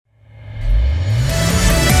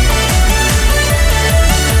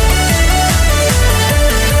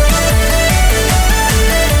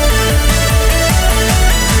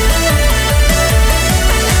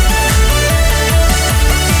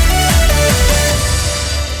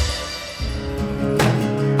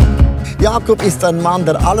Jakob ist ein Mann,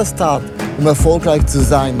 der alles tat, um erfolgreich zu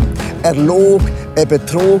sein. Er log, er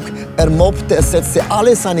betrog, er mobbte, er setzte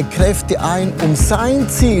alle seine Kräfte ein, um sein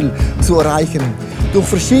Ziel zu erreichen. Durch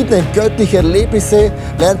verschiedene göttliche Erlebnisse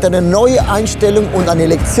lernt er eine neue Einstellung und eine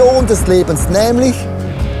Lektion des Lebens, nämlich,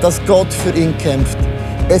 dass Gott für ihn kämpft.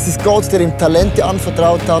 Es ist Gott, der ihm Talente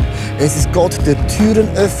anvertraut hat. Es ist Gott, der Türen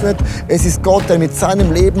öffnet. Es ist Gott, der mit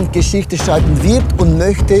seinem Leben Geschichte schreiben wird und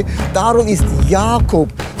möchte. Darum ist Jakob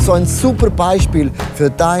so ein super Beispiel für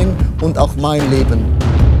dein und auch mein Leben.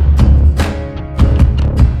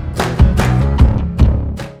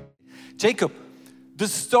 Jacob, the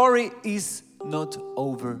story is not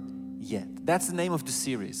over yet. That's the name of the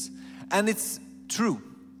series. And it's true.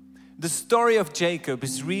 The story of Jacob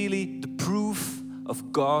is really the proof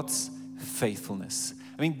of God's faithfulness.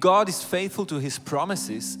 I mean, God is faithful to His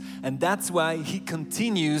promises, and that's why He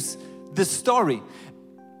continues the story.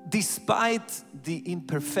 Despite the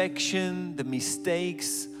imperfection, the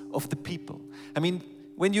mistakes of the people. I mean,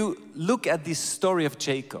 when you look at this story of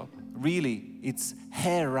Jacob, really, it's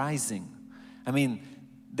hair-raising. I mean,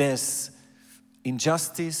 there's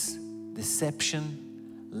injustice,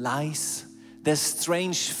 deception, lies, there's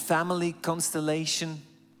strange family constellation,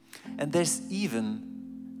 and there's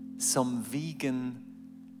even some vegan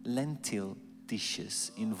lentil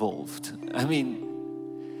dishes involved. I mean,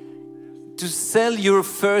 to sell your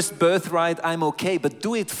first birthright, I'm okay, but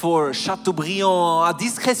do it for Chateaubriand à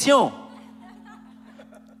discrétion.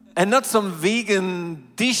 And not some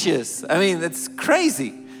vegan dishes. I mean, that's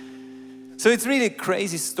crazy. So it's really a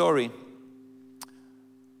crazy story.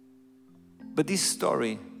 But this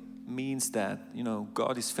story means that, you know,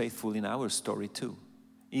 God is faithful in our story too.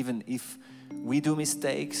 Even if we do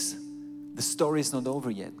mistakes, the story is not over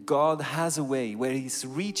yet. God has a way where He's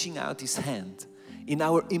reaching out His hand in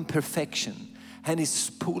our imperfection and He's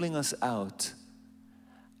pulling us out.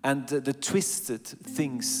 And the twisted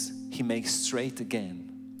things He makes straight again.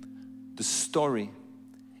 The story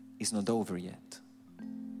is not over yet.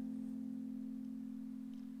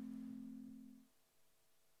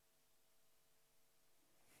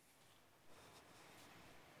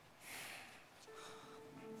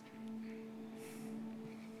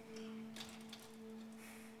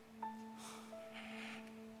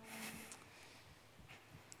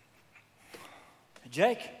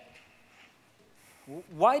 Jake,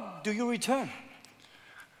 why do you return?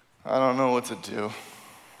 I don't know what to do.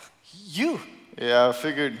 You? Yeah, I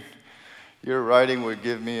figured your writing would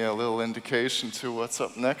give me a little indication to what's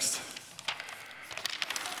up next.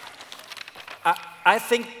 I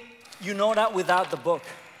think you know that without the book.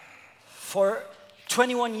 For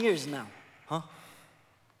 21 years now, huh?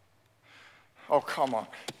 Oh, come on.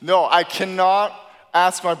 No, I cannot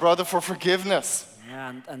ask my brother for forgiveness.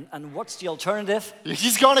 Yeah, and what's the alternative?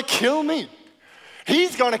 He's gonna kill me.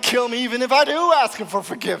 He's gonna kill me even if I do ask him for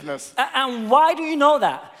forgiveness. And why do you know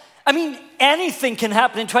that? I mean, anything can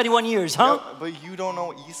happen in 21 years, huh? Yeah, but you don't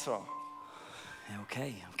know Esau.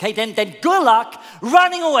 Okay, then good luck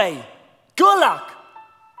running away. Good luck.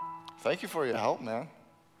 Thank you for your help, man.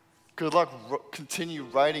 Good luck continue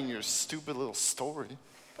writing your stupid little story.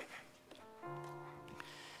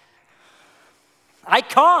 I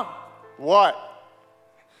can't. What?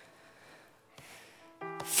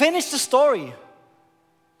 Finish the story.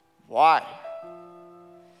 Why?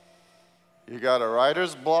 You got a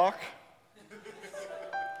writer's block?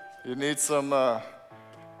 You need some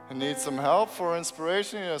help for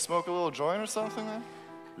inspiration? You smoke a little joint or something, man?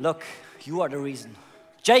 Look, you are the reason.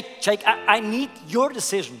 Jake, I need your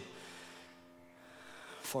decision.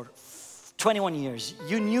 For 21 years,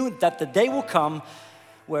 you knew that the day will come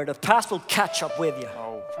where the past will catch up with you.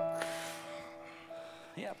 Oh.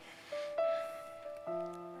 Yeah.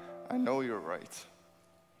 I know you're right.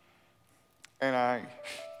 And I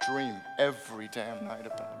dream every damn night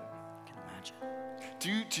about it. I can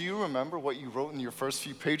imagine. Do you remember what you wrote in your first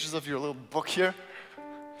few pages of your little book here?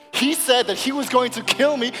 He said that he was going to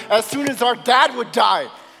kill me as soon as our dad would die.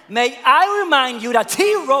 May I remind you that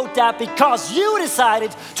he wrote that because you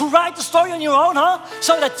decided to write the story on your own, huh?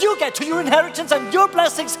 So that you get to your inheritance and your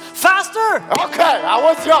blessings faster. Okay, I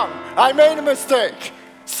was young. I made a mistake.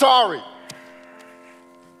 Sorry.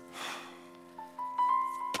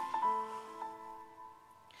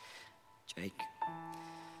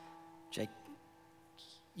 Jake,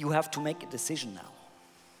 you have to make a decision now.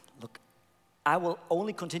 Look, I will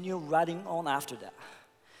only continue writing on after that.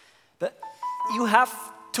 But you have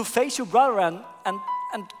to face your brother and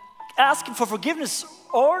ask him for forgiveness,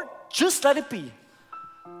 or just let it be.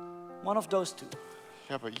 One of those two.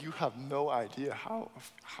 Yeah, but you have no idea how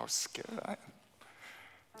scared I am.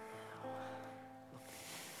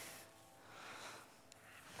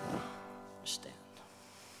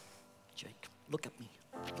 Look at me.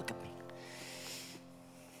 Look at me.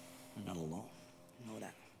 I'm not alone. You know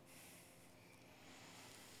that.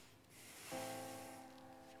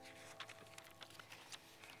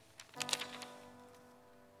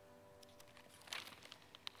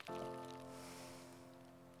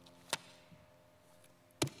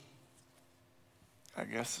 I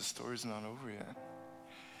guess the story's not over yet.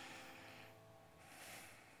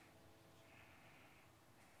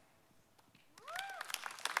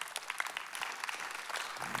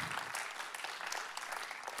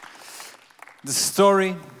 The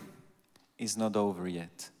story is not over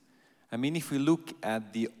yet. I mean, if we look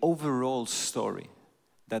at the overall story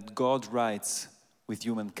that God writes with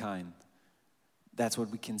humankind, that's what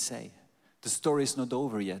we can say. The story is not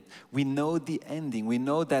over yet. We know the ending. We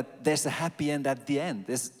know that there's a happy end at the end.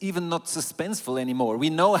 It's even not suspenseful anymore.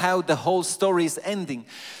 We know how the whole story is ending.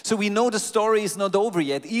 So we know the story is not over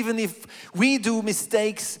yet. Even if we do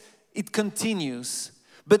mistakes, it continues.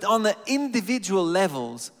 But on the individual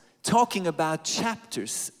levels, talking about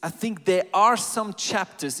chapters, I think there are some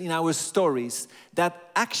chapters in our stories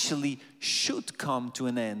that actually should come to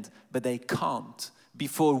an end, but they can't,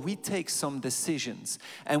 before we take some decisions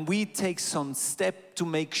and we take some step to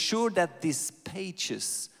make sure that these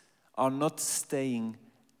pages are not staying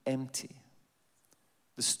empty.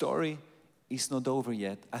 The story is not over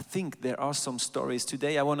yet. I think there are some stories.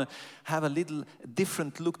 Today I want to have a little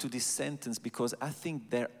different look to this sentence, because I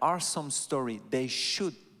think there are some stories, they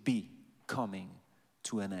should be coming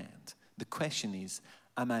to an end. The question is,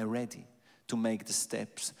 am I ready to make the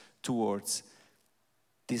steps towards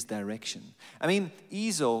this direction? I mean,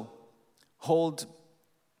 Esau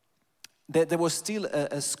there was still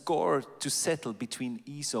a score to settle between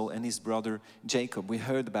Esau and his brother Jacob. We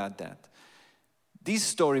heard about that. This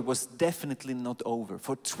story was definitely not over.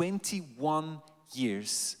 For 21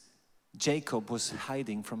 years, Jacob was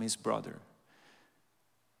hiding from his brother.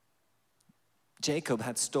 Jacob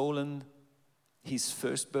had stolen his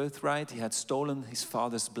first birthright. He had stolen his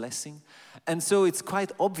father's blessing. And so it's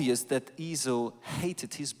quite obvious that Esau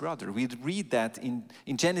hated his brother. We read that in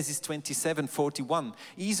Genesis 27:41.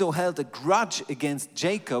 Esau held a grudge against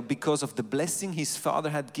Jacob because of the blessing his father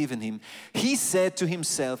had given him. He said to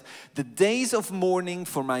himself, "The days of mourning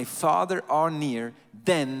for my father are near.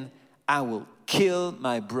 Then I will kill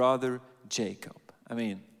my brother Jacob." I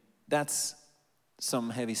mean, that's some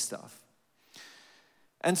heavy stuff.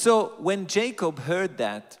 And so when Jacob heard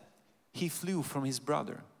that, he flew from his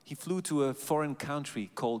brother. He flew to a foreign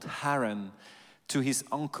country called Haran to his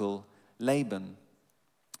uncle Laban.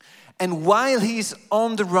 And while he's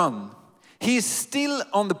on the run, he's still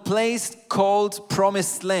on the place called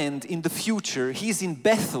Promised Land in the future. He's in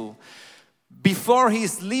Bethel. Before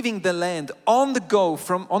he's leaving the land, on the go,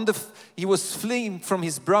 he was fleeing from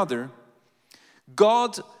his brother,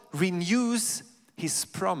 God renews his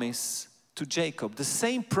promise to Jacob, the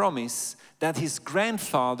same promise that his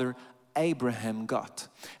grandfather Abraham got.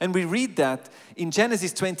 And we read that in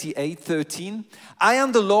Genesis 28:13. "I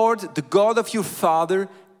am the Lord, the God of your father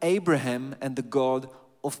Abraham and the God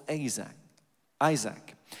of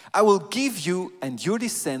Isaac. I will give you and your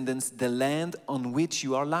descendants the land on which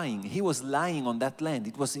you are lying." He was lying on that land.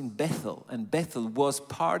 It was in Bethel, and Bethel was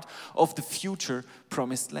part of the future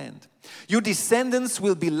promised land. "Your descendants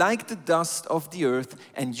will be like the dust of the earth,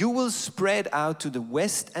 and you will spread out to the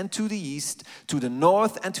west and to the east, to the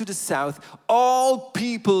north and to the south. All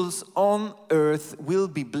peoples on earth will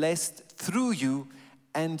be blessed through you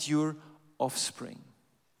and your offspring."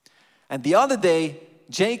 And the other day,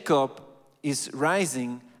 Jacob is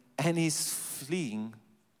rising and he's fleeing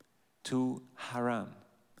to Haran.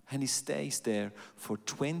 And he stays there for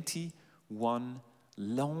 21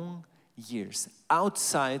 long years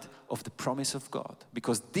outside of the promise of God.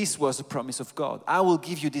 Because this was a promise of God. I will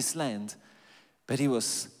give you this land. But he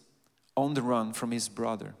was on the run from his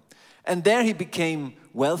brother. And there he became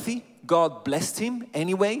wealthy. God blessed him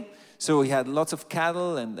anyway. So he had lots of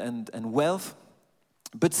cattle and wealth.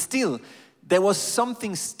 But still, there was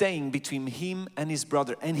something staying between him and his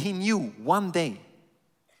brother. And he knew one day,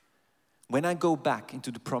 when I go back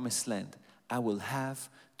into the promised land, I will have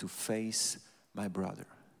to face my brother.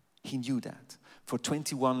 He knew that for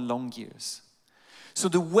 21 long years. So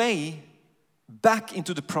the way back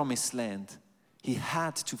into the promised land, he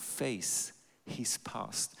had to face his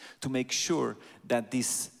past to make sure that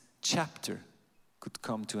this chapter could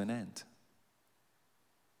come to an end.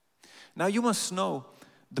 Now you must know,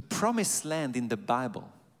 the promised land in the Bible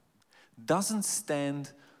doesn't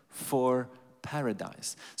stand for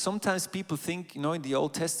paradise. Sometimes people think, in the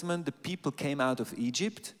Old Testament, the people came out of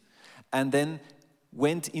Egypt and then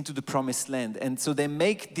went into the promised land. And so they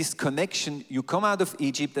make this connection. You come out of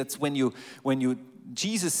Egypt, that's when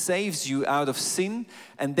Jesus saves you out of sin,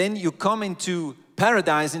 and then you come into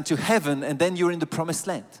paradise, into heaven, and then you're in the promised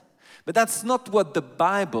land. But that's not what the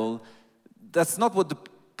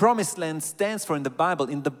promised land stands for in the Bible.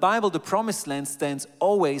 In the Bible, the promised land stands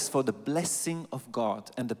always for the blessing of God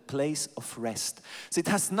and the place of rest. So it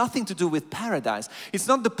has nothing to do with paradise. It's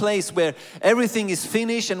not the place where everything is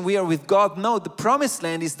finished and we are with God. No, the promised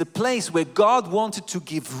land is the place where God wanted to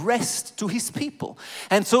give rest to his people.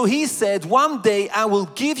 And so he said, one day I will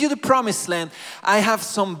give you the promised land. I have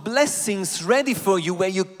some blessings ready for you where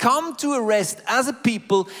you come to a rest as a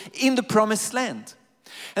people in the promised land.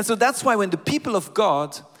 And so that's why when the people of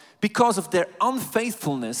God, because of their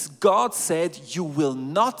unfaithfulness, God said, you will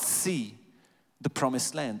not see the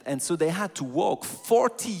promised land. And so they had to walk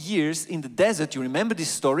 40 years in the desert, you remember this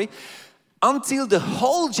story, until the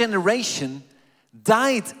whole generation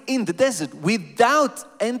died in the desert without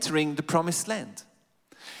entering the promised land.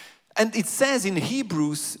 And it says in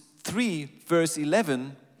Hebrews 3 verse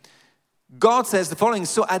 11, God says the following,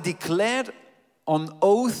 so I declared on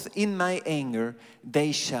oath in my anger,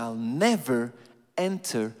 they shall never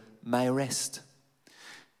enter my rest.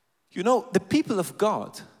 You know, the people of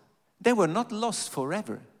God, they were not lost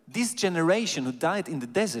forever. This generation who died in the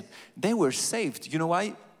desert, they were saved. You know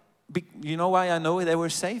why? You know why I know they were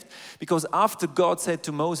saved? Because after God said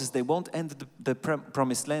to Moses, they won't enter the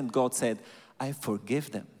promised land, God said, I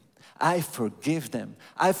forgive them. I forgive them.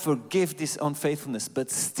 I forgive this unfaithfulness,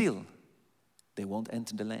 but still, they won't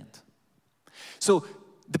enter the land. So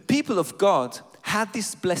the people of God had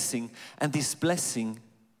this blessing, and this blessing,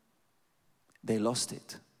 they lost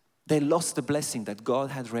it. They lost the blessing that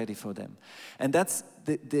God had ready for them. And that's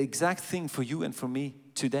the exact thing for you and for me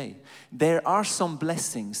today. There are some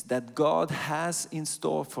blessings that God has in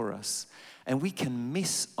store for us, and we can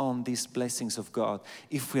miss on these blessings of God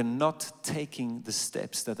if we're not taking the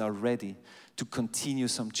steps that are ready to continue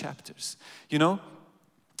some chapters. You know,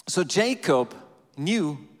 so Jacob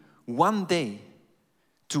knew one day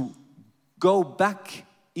to go back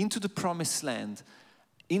into the promised land,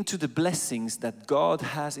 into the blessings that God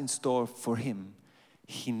has in store for him,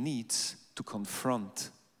 he needs to confront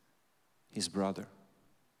his brother.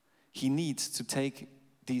 He needs to take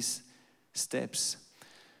these steps.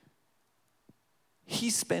 He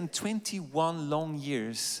spent 21 long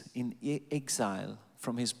years in exile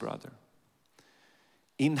from his brother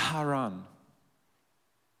in Haran.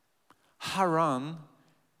 Haran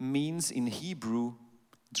means in Hebrew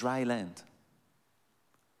dry land.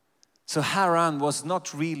 So Haran was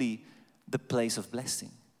not really the place of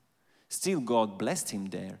blessing. Still, God blessed him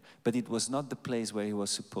there, but it was not the place where he was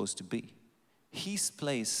supposed to be. His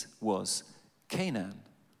place was Canaan.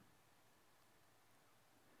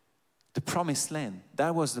 The promised land,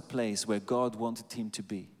 that was the place where God wanted him to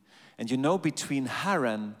be. And you know, between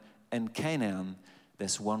Haran and Canaan,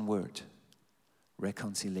 there's one word: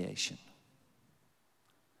 reconciliation.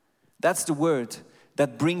 That's the word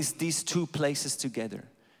that brings these two places together.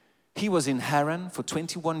 He was in Haran for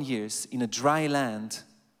 21 years in a dry land,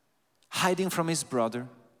 hiding from his brother.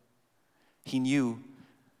 He knew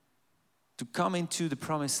to come into the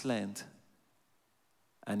promised land,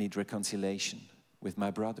 I need reconciliation with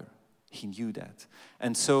my brother. He knew that.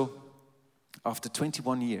 And so, after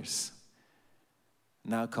 21 years,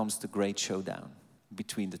 now comes the great showdown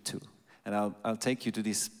between the two. And I'll take you to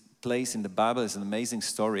this place in the Bible. It's an amazing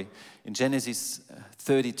story. In Genesis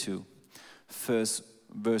 32,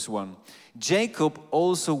 verse 1. Jacob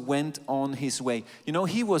also went on his way. You know,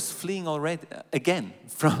 he was fleeing already again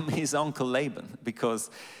from his uncle Laban, because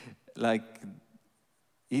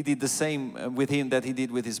he did the same with him that he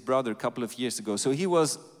did with his brother a couple of years ago. So he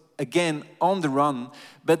was again on the run,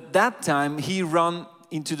 but that time he ran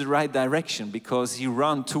into the right direction because he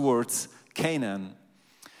ran towards Canaan.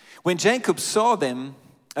 When Jacob saw them,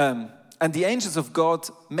 and the angels of God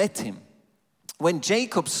met him. When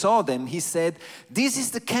Jacob saw them, he said, "This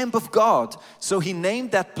is the camp of God." So he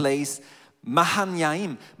named that place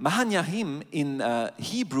Mahanaim. Mahanaim in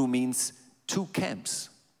Hebrew means two camps.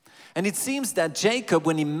 And it seems that Jacob,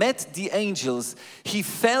 when he met the angels, he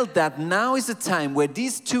felt that now is the time where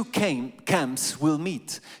these two camps will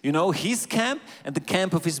meet. You know, his camp and the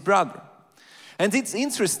camp of his brother. And it's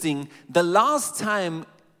interesting, the last time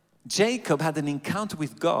Jacob had an encounter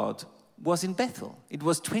with God was in Bethel. It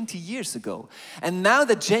was 20 years ago. And now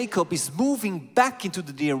that Jacob is moving back into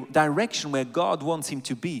the direction where God wants him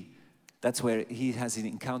to be, that's where he has an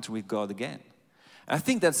encounter with God again. I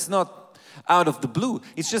think that's not out of the blue.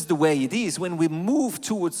 It's just the way it is. When we move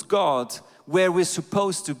towards God, where we're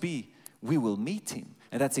supposed to be, we will meet him.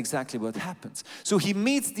 And that's exactly what happens. So he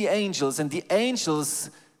meets the angels, and the angels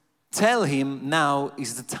tell him, now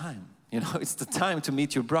is the time. It's the time to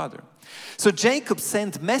meet your brother. So Jacob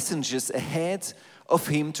sent messengers ahead of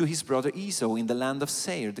him to his brother Esau in the land of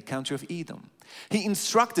Seir, the country of Edom. He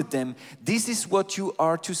instructed them, this is what you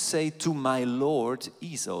are to say to my lord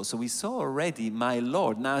Esau. So we saw already my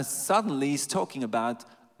lord. Now suddenly he's talking about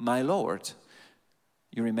my lord.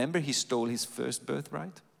 You remember he stole his first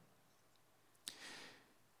birthright?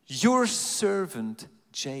 Your servant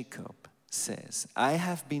Jacob says, I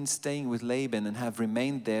have been staying with Laban and have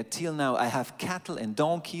remained there till now. I have cattle and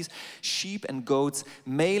donkeys, sheep and goats,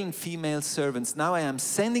 male and female servants. Now I am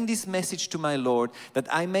sending this message to my Lord that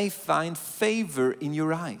I may find favor in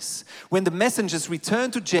your eyes. When the messengers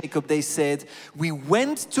returned to Jacob, they said, we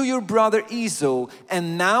went to your brother Esau,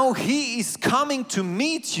 and now he is coming to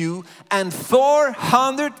meet you, and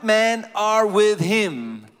 400 men are with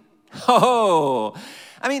him. Oh,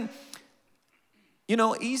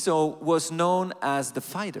 Esau was known as the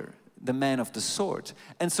fighter, the man of the sword.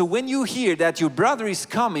 And so when you hear that your brother is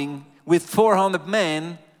coming with 400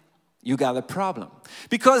 men, you got a problem.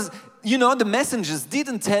 Because, the messengers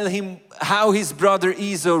didn't tell him how his brother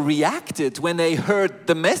Esau reacted when they heard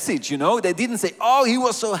the message, They didn't say, oh, he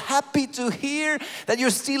was so happy to hear that you're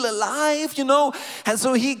still alive, And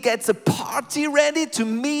so he gets a party ready to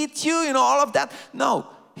meet you, all of that. No,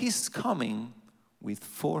 he's coming with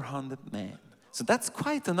 400 men. So that's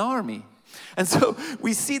quite an army. And so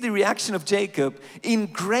we see the reaction of Jacob. In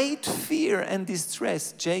great fear and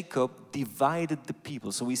distress, Jacob divided the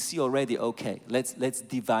people. So we see already, okay, let's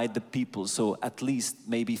divide the people. So at least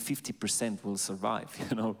maybe 50% will survive,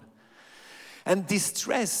 And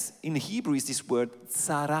distress in Hebrew is this word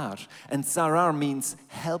tsarar. And tsarar means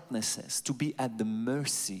helplessness, to be at the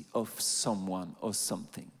mercy of someone or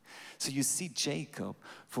something. So you see Jacob,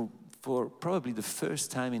 for probably the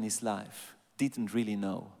first time in his life, didn't really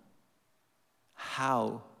know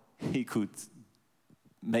how he could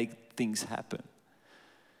make things happen.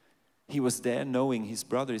 He was there knowing his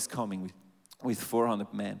brother is coming with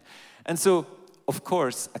 400 men. And so, of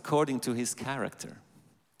course, according to his character,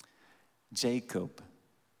 Jacob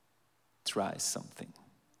tries something.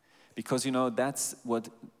 Because, that's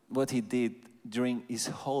what he did during his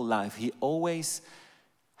whole life. He always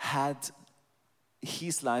had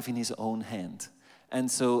his life in his own hand. And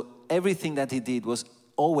so everything that he did was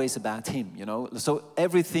always about him, So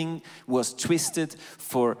everything was twisted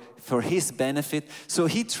for his benefit. So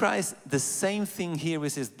he tries the same thing here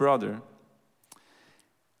with his brother.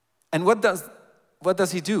 And what does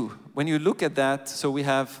he do? When you look at that, so we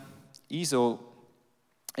have Esau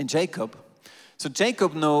and Jacob. So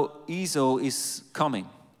Jacob knows Esau is coming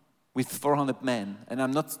with 400 men. And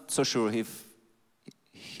I'm not so sure if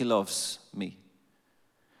he loves me.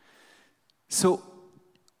 So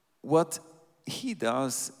what he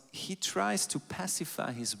does, he tries to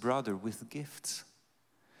pacify his brother with gifts.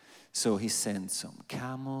 So he sends some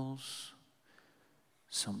camels,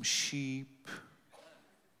 some sheep,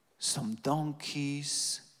 some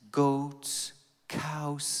donkeys, goats,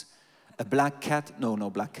 cows, a black cat.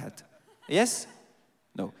 No black cat. Yes?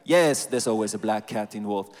 No. Yes, there's always a black cat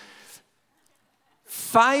involved.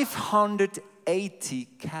 580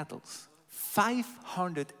 cattle.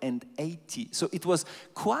 580. So it was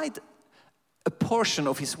quite a portion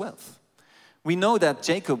of his wealth. We know that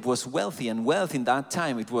Jacob was wealthy, and wealth in that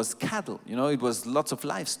time, it was cattle, it was lots of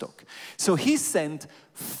livestock. So he sent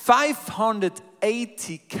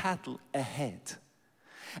 580 cattle ahead.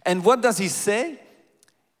 And what does he say?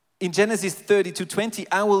 In Genesis 32:20,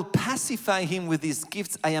 I will pacify him with these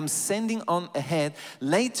gifts I am sending on ahead.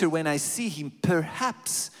 Later when I see him,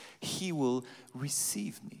 perhaps he will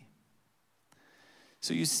receive me.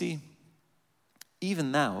 So you see,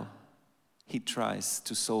 even now, he tries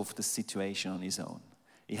to solve the situation on his own.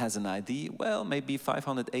 He has an idea, well, maybe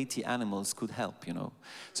 580 animals could help,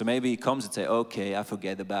 So maybe he comes and says, okay, I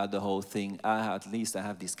forget about the whole thing. At least I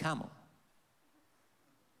have this camel.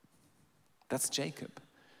 That's Jacob.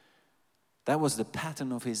 That was the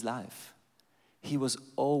pattern of his life. He was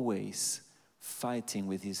always fighting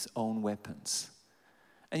with his own weapons.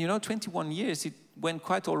 And 21 years, it went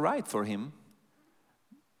quite all right for him.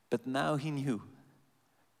 But now he knew,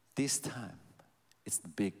 this time, it's the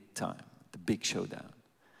big time, the big showdown.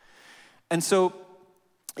 And so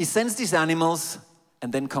he sends these animals,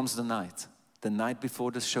 and then comes the night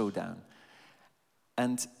before the showdown.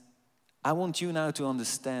 And I want you now to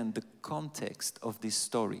understand the context of this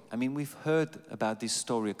story. We've heard about this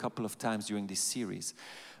story a couple of times during this series,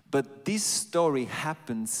 but this story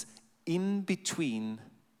happens in between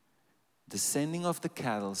the sending of the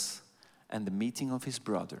cattle and the meeting of his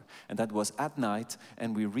brother. And that was at night,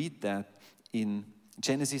 and we read that in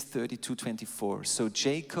Genesis 32:24. So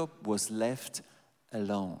Jacob was left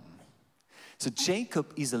alone. So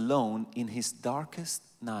Jacob is alone in his darkest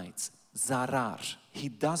nights. Zarar. He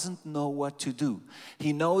doesn't know what to do.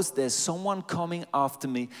 He knows there's someone coming after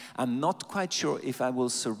me. I'm not quite sure if I will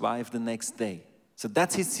survive the next day. So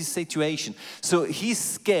that's his situation. So he's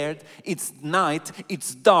scared. It's night.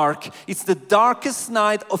 It's dark. It's the darkest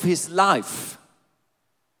night of his life.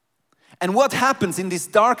 And what happens in this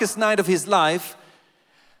darkest night of his life?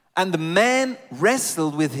 And the man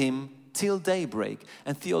wrestled with him till daybreak.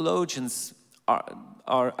 And theologians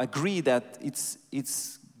agree that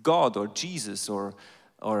it's God or Jesus or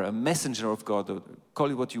a messenger of God, or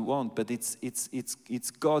call it what you want, but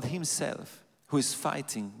it's God himself who is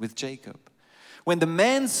fighting with Jacob. When the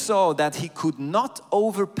man saw that he could not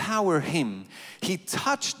overpower him, he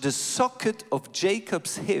touched the socket of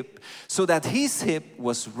Jacob's hip so that his hip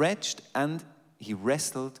was wrenched, and he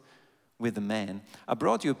wrestled with the man. I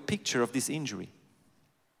brought you a picture of this injury.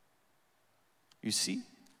 You see?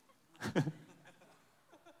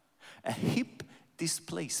 A hip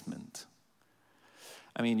displacement.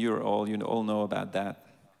 I mean, you all know about that.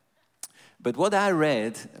 But what I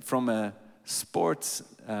read from a sports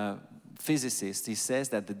physicist, he says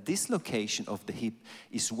that the dislocation of the hip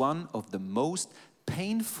is one of the most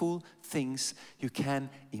painful things you can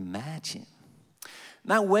imagine.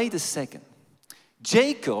 Now wait a second.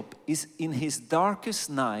 Jacob is in his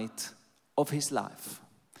darkest night of his life.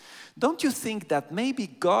 Don't you think that maybe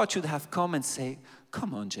God should have come and say,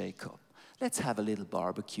 come on, Jacob, let's have a little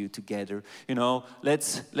barbecue together. You know,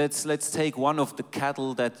 let's take one of the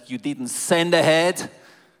cattle that you didn't send ahead,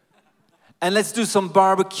 and let's do some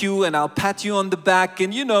barbecue, and I'll pat you on the back.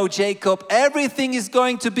 And you know, Jacob, everything is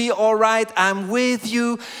going to be all right. I'm with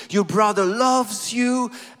you. Your brother loves you.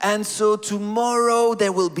 And so tomorrow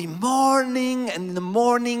there will be mourning. And in the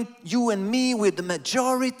morning, you and me with the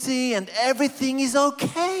majority, and everything is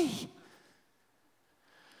okay.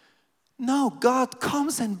 No, God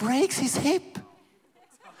comes and breaks his hip.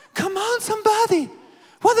 Come on, somebody.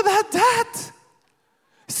 What about that?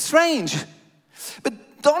 Strange. But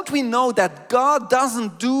don't we know that God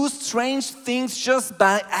doesn't do strange things just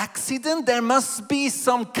by accident? There must be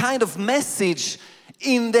some kind of message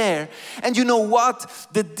in there. And you know what?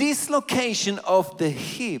 The dislocation of the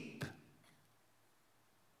hip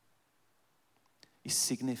is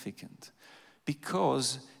significant.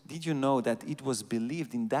 Because did you know that it was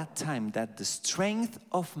believed in that time that the strength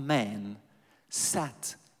of man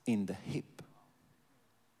sat in the hip?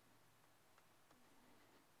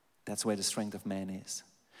 That's where the strength of man is.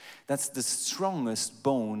 That's the strongest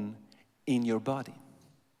bone in your body.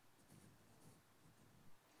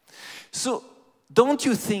 So, don't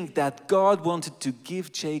you think that God wanted to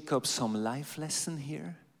give Jacob some life lesson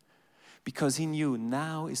here? Because he knew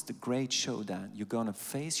now is the great showdown. You're going to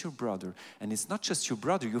face your brother. And it's not just your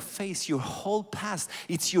brother. You face your whole past.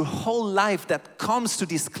 It's your whole life that comes to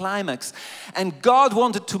this climax. And God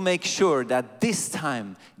wanted to make sure that this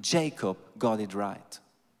time Jacob got it right.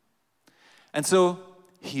 And so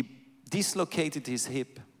he dislocated his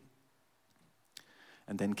hip.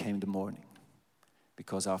 And then came the morning.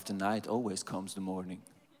 Because after night always comes the morning.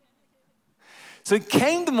 So it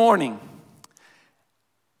came the morning.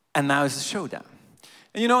 And now it's a showdown.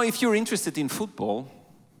 And you know, if you're interested in football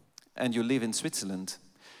and you live in Switzerland,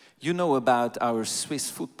 you know about our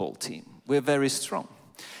Swiss football team. We're very strong.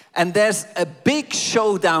 And there's a big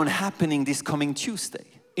showdown happening this coming Tuesday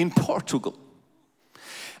in Portugal.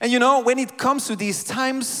 And you know, when it comes to these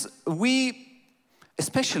times, we,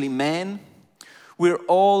 especially men, we're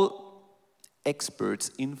all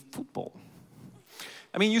experts in football.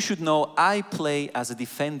 I mean, you should know, I play as a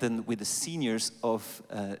defendant with the seniors of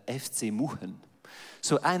FC Muchen.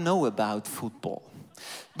 So I know about football.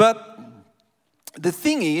 But the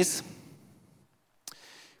thing is,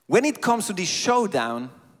 when it comes to this showdown,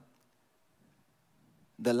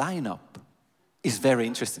 the lineup is very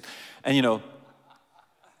interesting. And you know,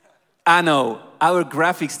 I know our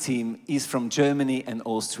graphics team is from Germany and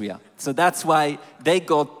Austria. So that's why they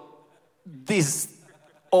got this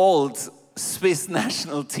old Swiss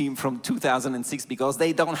national team from 2006, because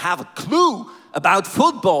they don't have a clue about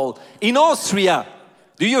football in Austria.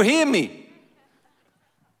 Do you hear me?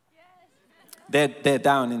 Yes. They're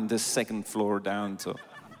down in the second floor down. So.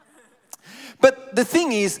 But the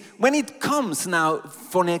thing is, when it comes now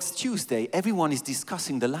for next Tuesday, everyone is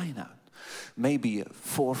discussing the lineup. Maybe a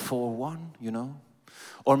 4-4-1, you know,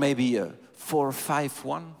 or maybe a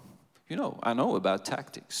 4-5-1. You know, I know about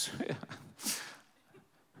tactics.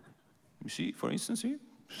 You see, for instance, here,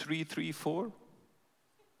 3-3-4.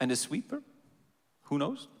 and a sweeper? Who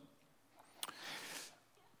knows?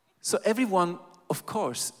 So everyone, of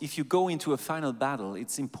course, if you go into a final battle,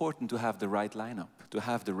 it's important to have the right lineup, to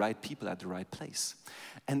have the right people at the right place.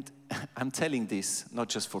 And I'm telling this not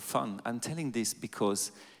just for fun, I'm telling this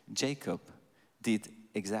because Jacob did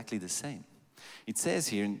exactly the same. It says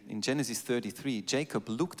here in Genesis 33, Jacob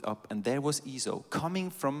looked up and there was Esau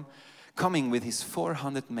coming with his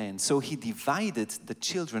 400 men. So he divided the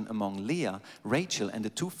children among Leah, Rachel, and the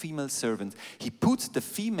 2 female servants. He put the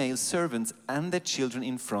female servants and their children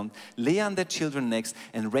in front, Leah and their children next,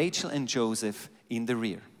 and Rachel and Joseph in the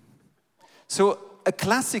rear. So a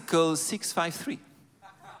classical 6-5-3.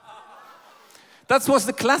 That was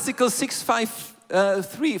the classical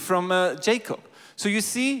 6-5-3 from Jacob. So you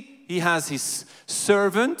see, he has his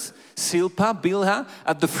servant, Silpah, Bilhah,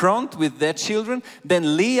 at the front with their children,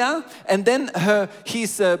 then Leah, and then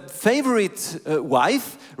his favorite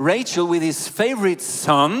wife, Rachel, with his favorite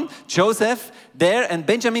son, Joseph, there, and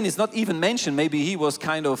Benjamin is not even mentioned. Maybe he was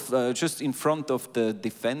kind of just in front of the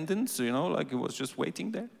defendants, like he was just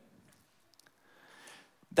waiting there.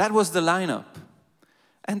 That was the lineup.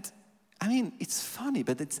 And I mean, it's funny,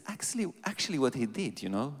 but it's actually what he did,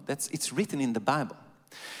 It's written in the Bible.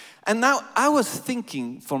 And now I was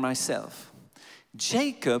thinking for myself,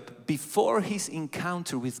 Jacob, before his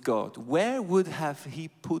encounter with God, where would have he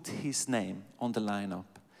put his name on the lineup?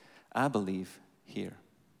 I believe here.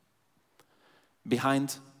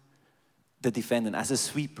 Behind the defendant, as a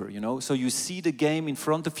sweeper, So you see the game in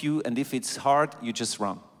front of you, and if it's hard, you just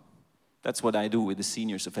run. That's what I do with the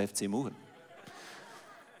seniors of FC Meuren.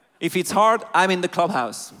 If it's hard, I'm in the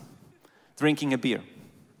clubhouse, drinking a beer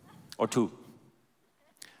or 2.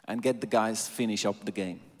 And get the guys finish up the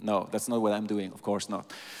game. No, that's not what I'm doing, of course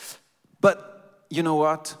not. But you know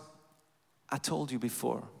what? I told you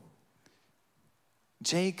before.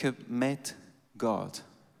 Jacob met God.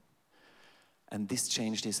 And this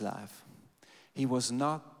changed his life. He was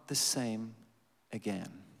not the same again.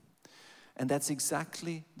 And that's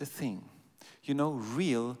exactly the thing.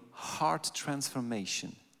 Real heart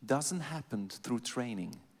transformation doesn't happen through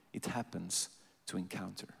training. It happens to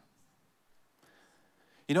encounter.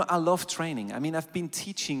 I love training. I mean, I've been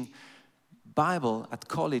teaching Bible at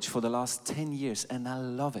college for the last 10 years, and I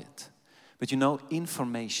love it. But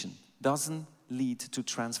information doesn't lead to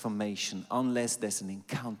transformation unless there's an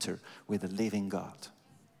encounter with the living God.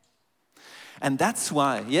 And that's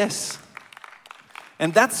why,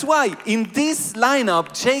 and that's why in this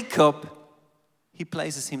lineup, Jacob, he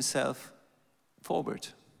places himself forward,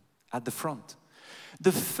 at the front.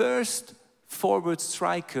 The first forward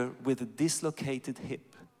striker with a dislocated hip.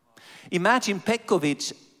 Imagine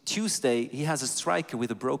Petkovic, Tuesday, he has a striker with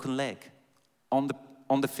a broken leg on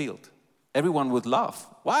the field. Everyone would laugh.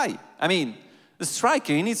 Why? I mean, the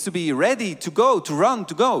striker, he needs to be ready to go, to run,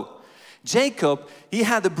 to go. Jacob, he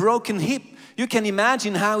had a broken hip. You can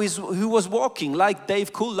imagine how he was walking, like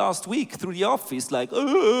Dave Cool last week through the office, like,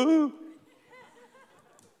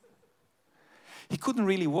 He couldn't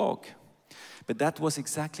really walk. But that was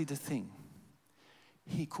exactly the thing.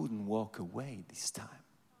 He couldn't walk away this time.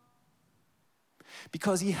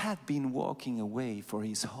 Because he had been walking away for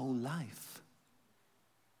his whole life.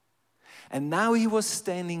 And now he was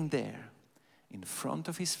standing there in front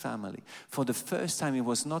of his family. For the first time, it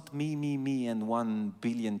was not me, and 1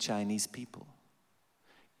 billion Chinese people.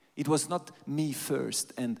 It was not me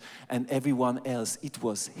first and everyone else. It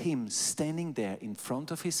was him standing there in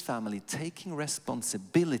front of his family, taking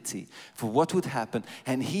responsibility for what would happen.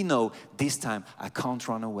 And he know, this time I can't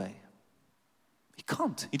run away. He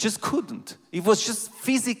can't. He just couldn't. It was just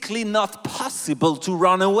physically not possible to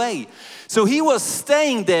run away. So he was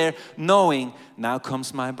staying there knowing, now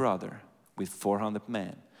comes my brother with 400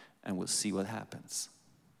 men and we'll see what happens.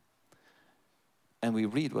 And we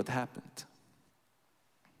read what happened.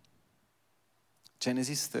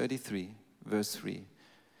 Genesis 33, verse 3.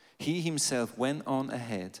 He himself went on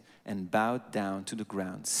ahead and bowed down to the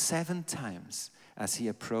ground 7 times as he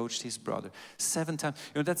approached his brother. 7 times.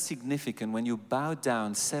 That's significant. When you bow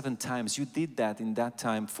down 7 times, you did that in that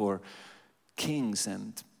time for kings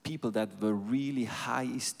and people that were really high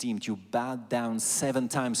esteemed. You bowed down 7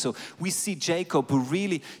 times. So we see Jacob who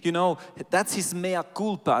really, that's his mea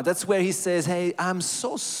culpa. That's where he says, hey, I'm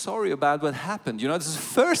so sorry about what happened. This is the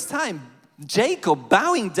first time Jacob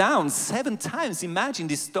bowing down 7 times. Imagine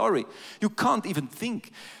this story. You can't even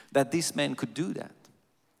think that this man could do that.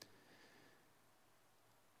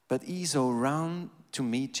 But Esau ran to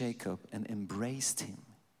meet Jacob and embraced him.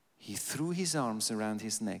 He threw his arms around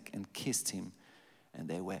his neck and kissed him, and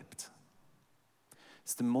they wept.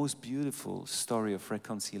 It's the most beautiful story of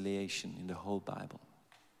reconciliation in the whole Bible.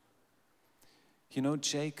 You know,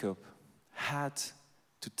 Jacob had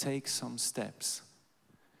to take some steps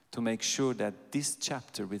to make sure that this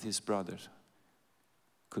chapter with his brother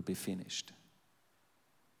could be finished.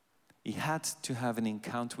 He had to have an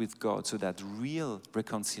encounter with God so that real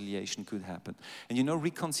reconciliation could happen. And you know,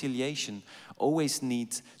 reconciliation always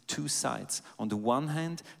needs two sides. On the one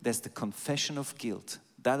hand, there's the confession of guilt.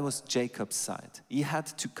 That was Jacob's side. He had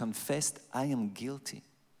to confess, I am guilty.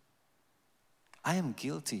 I am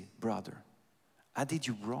guilty, brother. I did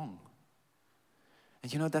you wrong.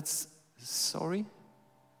 And you know, that's sorry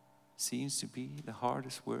seems to be the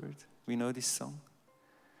hardest word. We know this song.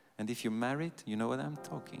 And if you're married, you know what I'm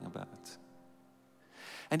talking about.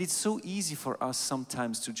 And it's so easy for us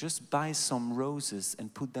sometimes to just buy some roses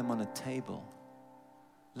and put them on a table.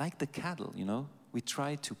 Like the cattle, you know. We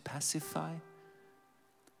try to pacify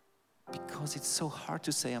because it's so hard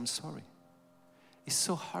to say I'm sorry. It's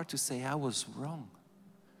so hard to say I was wrong.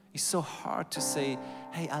 It's so hard to say,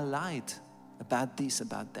 hey, I lied about this,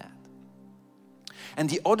 about that. And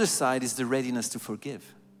the other side is the readiness to forgive.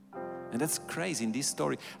 And that's crazy in this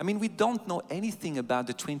story. I mean, we don't know anything about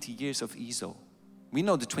the 20 years of Esau. We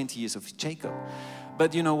know the 20 years of Jacob.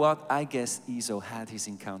 But you know what? I guess Esau had his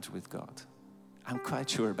encounter with God. I'm quite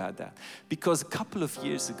sure about that. Because a couple of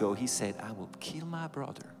years ago, he said, I will kill my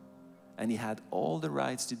brother. And he had all the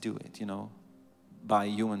rights to do it, you know, by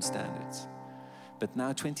human standards. But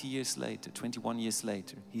now 20 years later, 21 years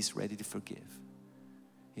later, he's ready to forgive.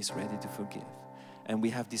 He's ready to forgive. And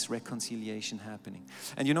we have this reconciliation happening.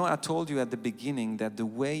 And you know, I told you at the beginning that the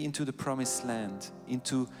way into the promised land,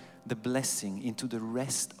 into the blessing, into the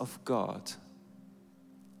rest of God,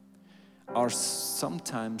 are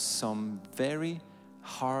sometimes some very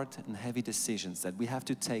hard and heavy decisions that we have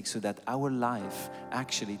to take so that our life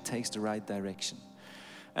actually takes the right direction.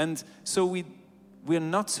 And so we're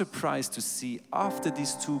not surprised to see after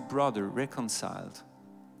these two brothers reconciled,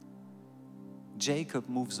 Jacob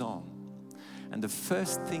moves on. And the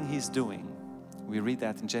first thing he's doing, we read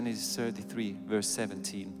that in Genesis 33, verse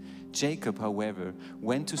 17. Jacob, however,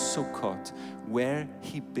 went to Sukkot, where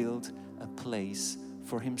he built a place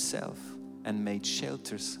for himself and made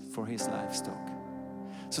shelters for his livestock.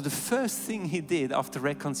 So the first thing he did after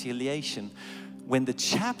reconciliation, when the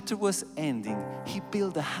chapter was ending, he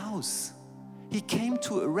built a house. He came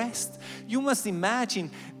to a rest. You must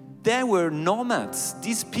imagine, there were nomads.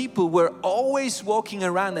 These people were always walking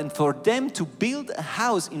around, and for them to build a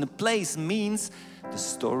house in a place means the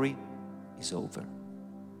story is over.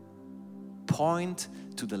 Point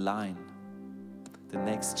to the line. The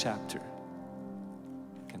next chapter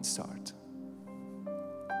can start.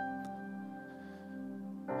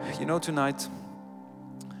 You know, tonight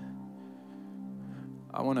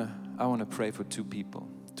I want to pray for two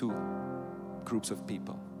groups of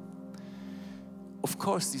people. Of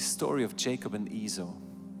course, this story of Jacob and Esau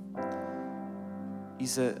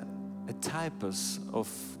is a typus of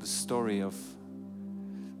the story of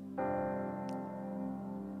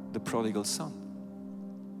the prodigal son.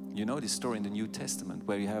 You know this story in the New Testament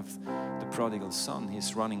where you have the prodigal son.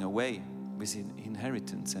 He's running away with his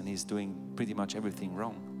inheritance and he's doing pretty much everything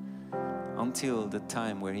wrong until the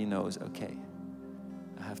time where he knows, okay,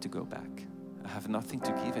 I have to go back. I have nothing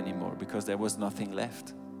to give anymore because there was nothing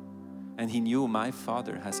left. And he knew my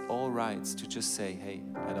father has all rights to just say, hey,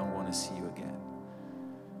 I don't want to see you again.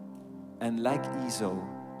 And like Esau,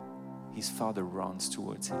 his father runs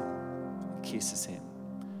towards him, kisses him,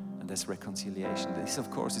 and there's reconciliation. This,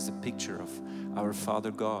 of course, is a picture of our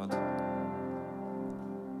Father God,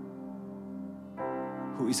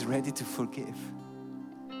 who is ready to forgive.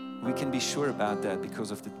 We can be sure about that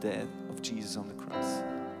because of the death of Jesus on the cross.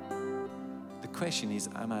 The question is,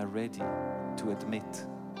 am I ready to admit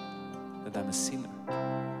that I'm a sinner,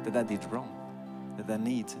 that I did wrong, that I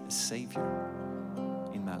need a Savior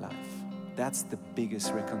in my life? That's the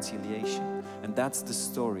biggest reconciliation. And that's the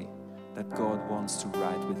story that God wants to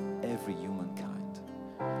write with every humankind.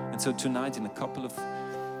 And so tonight, in a couple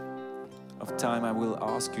of time, I will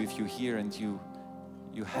ask you, if you're here and you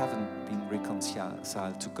haven't been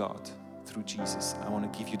reconciled to God through Jesus, I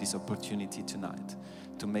want to give you this opportunity tonight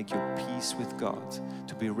to make your peace with God,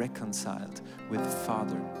 to be reconciled with the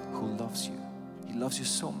Father who loves you. He loves you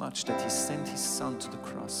so much that He sent His Son to the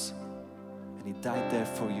cross. And He died there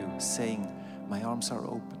for you, saying, my arms are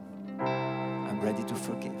open. I'm ready to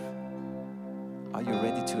forgive. Are you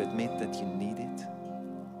ready to admit that you need it?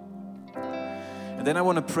 And then I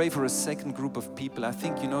want to pray for a second group of people. I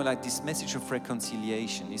think, like this message of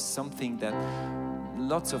reconciliation is something that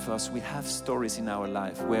lots of us, we have stories in our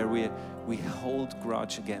life where we hold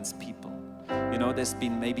grudge against people. There's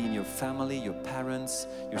been maybe in your family, your parents,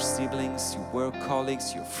 your siblings, your work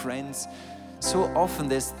colleagues, your friends. so often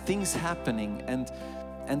there's things happening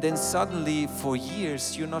and then suddenly for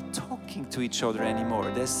years you're not talking to each other anymore.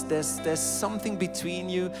 There's something between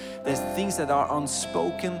you. There's things that are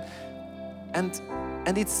unspoken,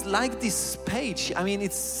 and it's like this page. I mean,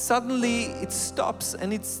 it stops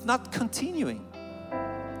and it's not continuing.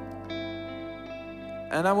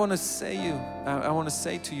 And I want to say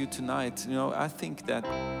to you tonight, I think that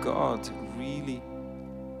God really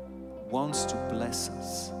wants to bless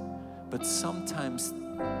us, but sometimes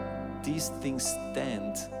these things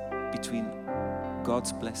stand between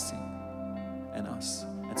God's blessing and us.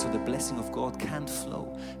 And so the blessing of God can't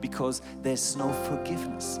flow because there's no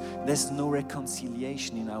forgiveness. There's no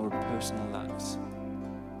reconciliation in our personal lives.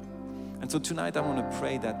 And so tonight I want to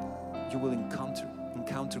pray that you will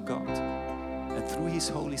encounter God. And through His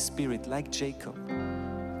Holy Spirit, like Jacob,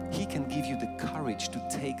 He can give you the courage to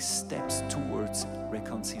take steps towards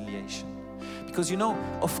reconciliation. Because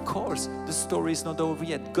of course, the story is not over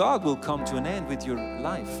yet. God will come to an end with your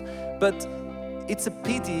life. But it's a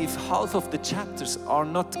pity if half of the chapters are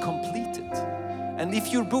not completed. And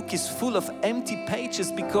if your book is full of empty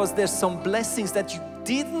pages because there's some blessings that you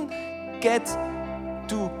didn't get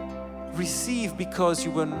to receive because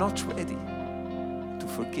you were not ready to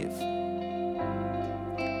forgive.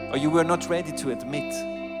 Or you were not ready to admit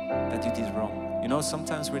that you did wrong.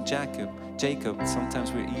 Sometimes we're Jacob,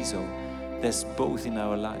 sometimes we're Esau. There's both in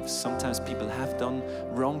our lives. Sometimes people have done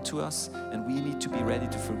wrong to us and we need to be ready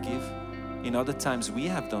to forgive. In other times we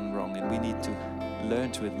have done wrong and we need to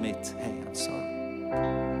learn to admit, hey, I'm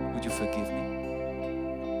sorry. Would you forgive me?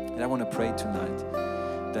 And I want to pray tonight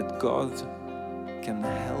that God can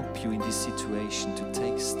help you in this situation to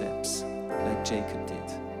take steps like Jacob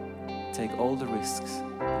did. Take all the risks,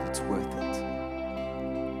 but it's worth it.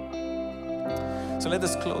 So let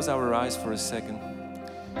us close our eyes for a second.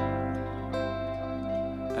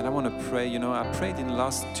 And I want to pray, I prayed in the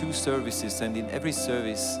last 2 services, and in every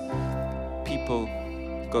service, people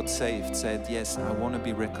got saved, said, yes, I want to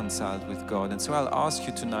be reconciled with God. And so I'll ask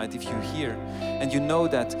you tonight, if you're here and you know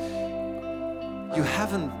that you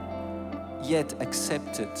haven't yet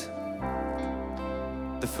accepted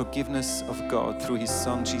the forgiveness of God through His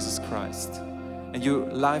Son, Jesus Christ, and your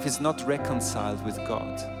life is not reconciled with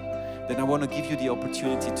God, then I want to give you the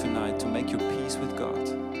opportunity tonight to make your peace with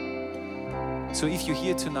God. So if you're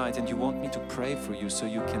here tonight and you want me to pray for you so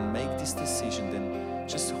you can make this decision, then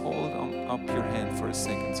just hold up your hand for a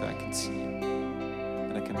second so I can see you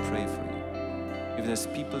and I can pray for you. If there's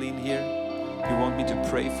people in here, you want me to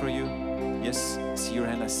pray for you, yes, I see your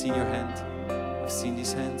hand, I see your hand, I've seen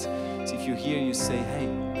these hands. So if you're here and you say, hey,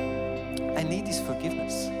 I need this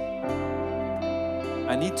forgiveness.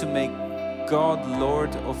 I need to make God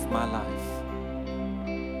Lord of my life.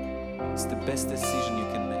 It's the best decision you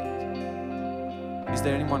can make. Is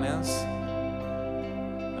there anyone else?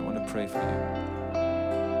 I want to pray for you.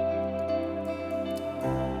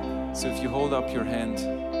 So if you hold up your hand,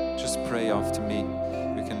 just pray after me.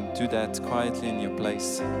 You can do that quietly in your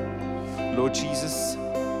place. Lord Jesus,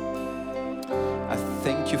 I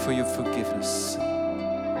thank you for your forgiveness.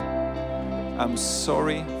 I'm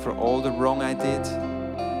sorry for all the wrong I did.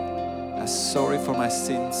 I'm sorry for my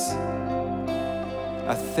sins.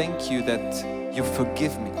 I thank you that you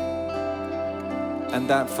forgive me. And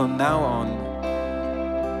that from now on,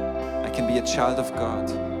 I can be a child of God.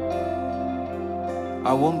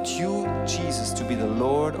 I want you, Jesus, to be the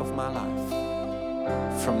Lord of my life.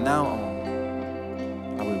 From now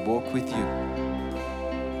on, I will walk with you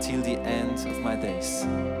till the end of my days.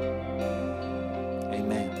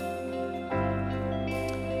 Amen.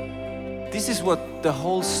 This is what the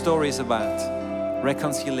whole story is about.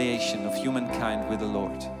 Reconciliation of humankind with the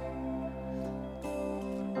Lord.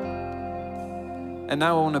 And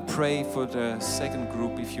now I want to pray for the second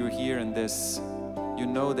group. If you're here and there's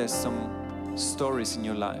some stories in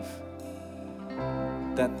your life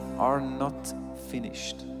that are not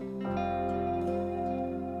finished,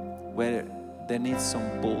 where there needs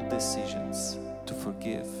some bold decisions to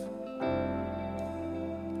forgive,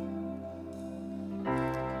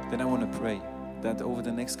 then I want to pray that over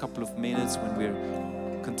the next couple of minutes, when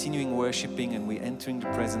we're continuing worshiping and we're entering the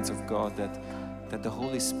presence of God, that the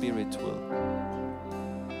Holy Spirit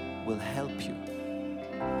will help you,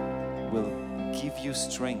 will give you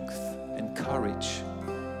strength and courage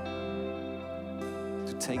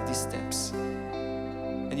to take these steps.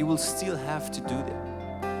 And you will still have to do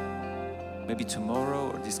them. Maybe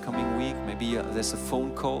tomorrow or this coming week, maybe there's a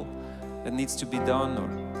phone call that needs to be done, or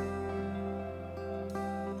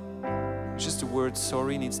just the word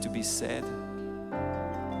sorry needs to be said.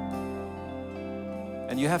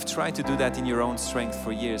 And you have tried to do that in your own strength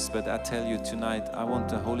for years, but I tell you tonight, I want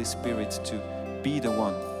the Holy Spirit to be the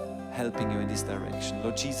one helping you in this direction.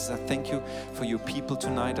 Lord Jesus, I thank you for your people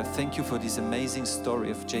tonight. I thank you for this amazing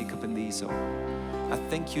story of Jacob and Esau. I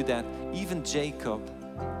thank you that even Jacob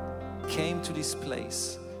came to this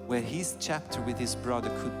place where his chapter with his brother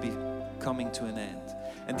could be coming to an end.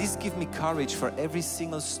 And this gives me courage for every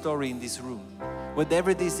single story in this room.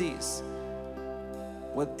 Whatever this is,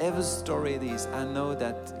 whatever story it is, I know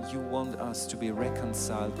that you want us to be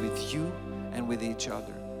reconciled with you and with each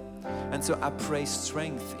other. And so I pray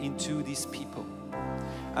strength into these people.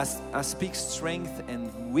 I speak strength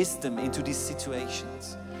and wisdom into these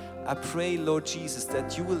situations. I pray, Lord Jesus,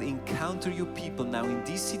 that you will encounter your people now in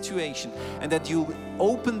this situation and that you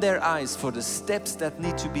open their eyes for the steps that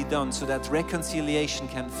need to be done so that reconciliation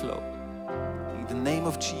can flow. In the name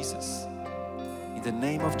of Jesus. In the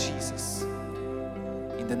name of Jesus.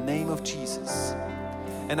 In the name of Jesus.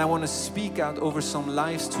 And I want to speak out over some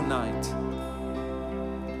lives tonight.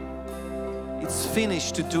 It's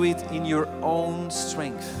finished to do it in your own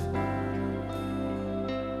strength.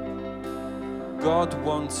 God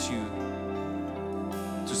wants you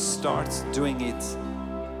to start doing it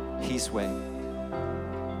His way.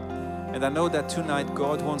 And I know that tonight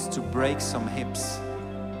God wants to break some hips.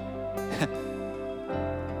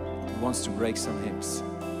 He wants to break some hips.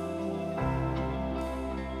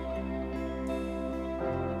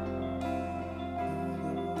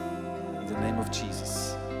 In the name of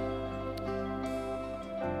Jesus.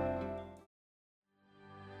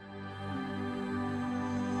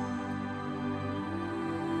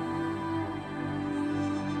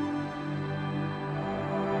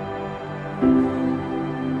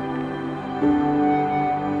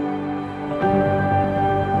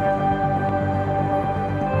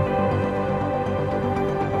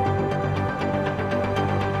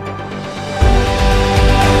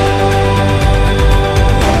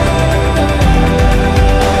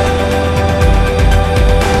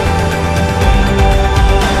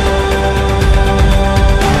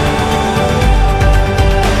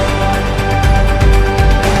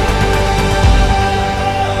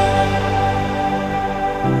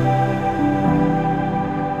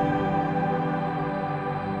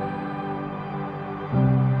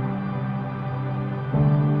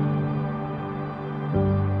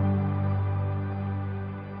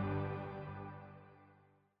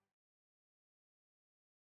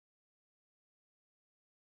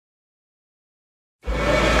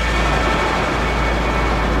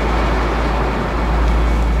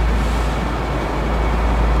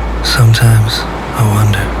 Sometimes I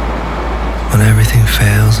wonder, when everything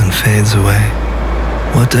fails and fades away,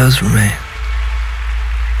 what does remain?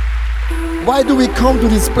 Why do we come to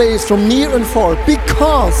this place from near and far?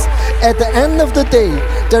 Because at the end of the day,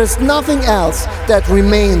 there is nothing else that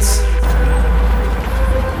remains.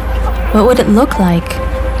 What would it look like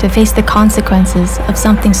to face the consequences of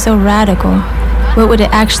something so radical? What would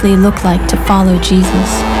it actually look like to follow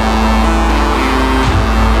Jesus?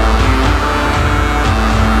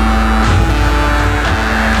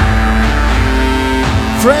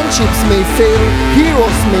 Friendships may fail,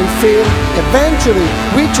 heroes may fail, eventually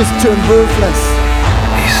riches turn worthless.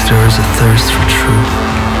 He stirs a thirst for truth,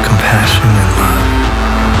 compassion, and love.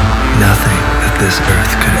 Nothing that this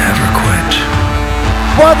earth could ever quench.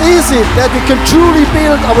 What is it that we can truly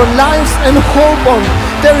build our lives and hope on?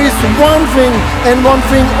 There is one thing and one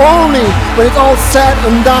thing only when it's all said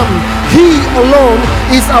and done. He alone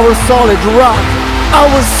is our solid rock,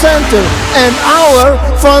 our center, and our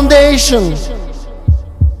foundation.